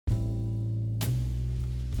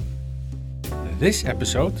This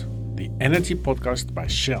episode, the Energy Podcast by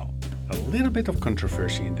Shell. A little bit of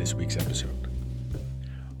controversy in this week's episode.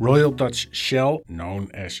 Royal Dutch Shell, known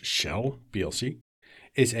as Shell plc,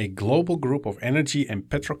 is a global group of energy and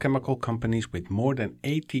petrochemical companies with more than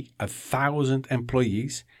 80,000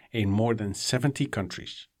 employees in more than 70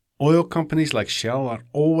 countries. Oil companies like Shell are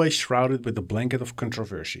always shrouded with a blanket of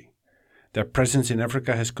controversy. Their presence in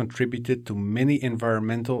Africa has contributed to many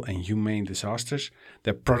environmental and humane disasters.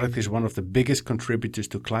 Their product is one of the biggest contributors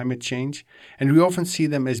to climate change, and we often see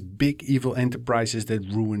them as big evil enterprises that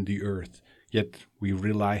ruin the earth, yet we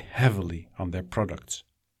rely heavily on their products.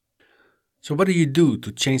 So what do you do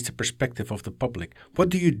to change the perspective of the public? What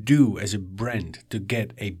do you do as a brand to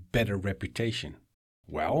get a better reputation?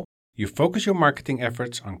 Well, you focus your marketing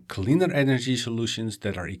efforts on cleaner energy solutions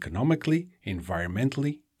that are economically,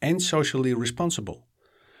 environmentally, and socially responsible.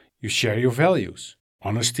 You share your values,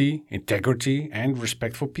 honesty, integrity, and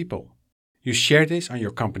respect for people. You share this on your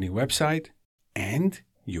company website, and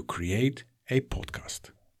you create a podcast.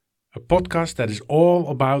 A podcast that is all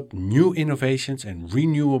about new innovations and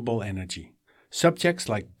renewable energy. Subjects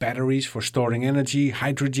like batteries for storing energy,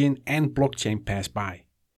 hydrogen, and blockchain pass by.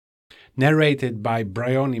 Narrated by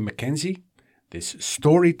Bryony McKenzie, this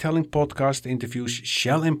storytelling podcast interviews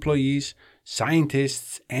Shell employees,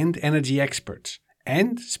 scientists, and energy experts,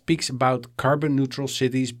 and speaks about carbon-neutral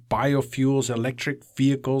cities, biofuels, electric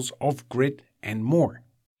vehicles, off-grid, and more.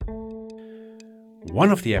 One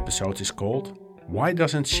of the episodes is called "Why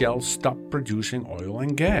Doesn't Shell Stop Producing Oil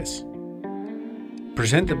and Gas?"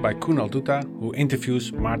 Presented by Kunal Dutta, who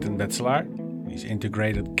interviews Maarten Wetzelaar. He's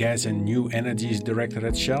Integrated Gas and New Energies Director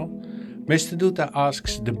at Shell. Mr. Dutta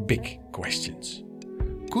asks the big questions.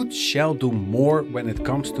 Could Shell do more when it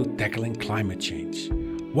comes to tackling climate change?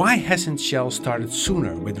 Why hasn't Shell started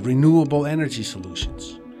sooner with renewable energy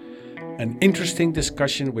solutions? An interesting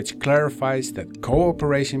discussion which clarifies that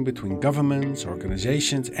cooperation between governments,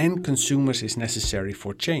 organizations, and consumers is necessary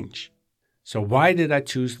for change. So why did I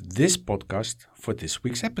choose this podcast for this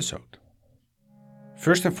week's episode?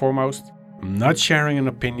 First and foremost, I'm not sharing an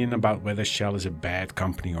opinion about whether Shell is a bad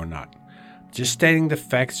company or not. Just stating the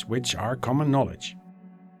facts which are common knowledge.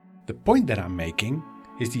 The point that I'm making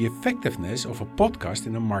is the effectiveness of a podcast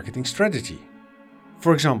in a marketing strategy.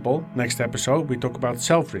 For example, next episode we talk about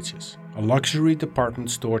Selfridges, a luxury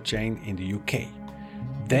department store chain in the UK.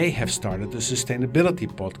 They have started a sustainability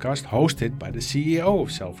podcast hosted by the CEO of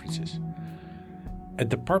Selfridges. A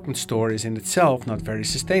department store is in itself not very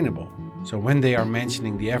sustainable, so when they are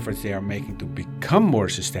mentioning the efforts they are making to become more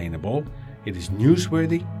sustainable, it is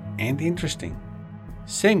newsworthy and interesting.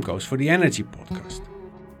 Same goes for the energy podcast.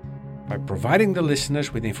 By providing the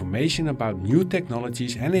listeners with information about new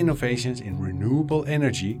technologies and innovations in renewable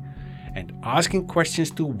energy and asking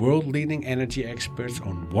questions to world-leading energy experts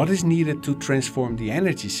on what is needed to transform the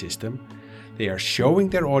energy system, they are showing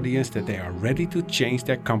their audience that they are ready to change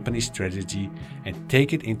their company strategy and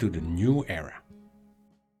take it into the new era.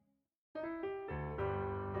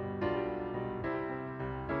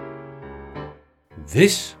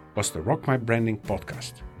 This was the Rock My Branding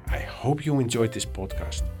podcast. I hope you enjoyed this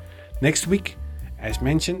podcast. Next week, as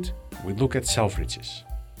mentioned, we look at Selfridges,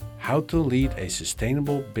 how to lead a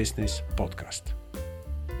sustainable business podcast.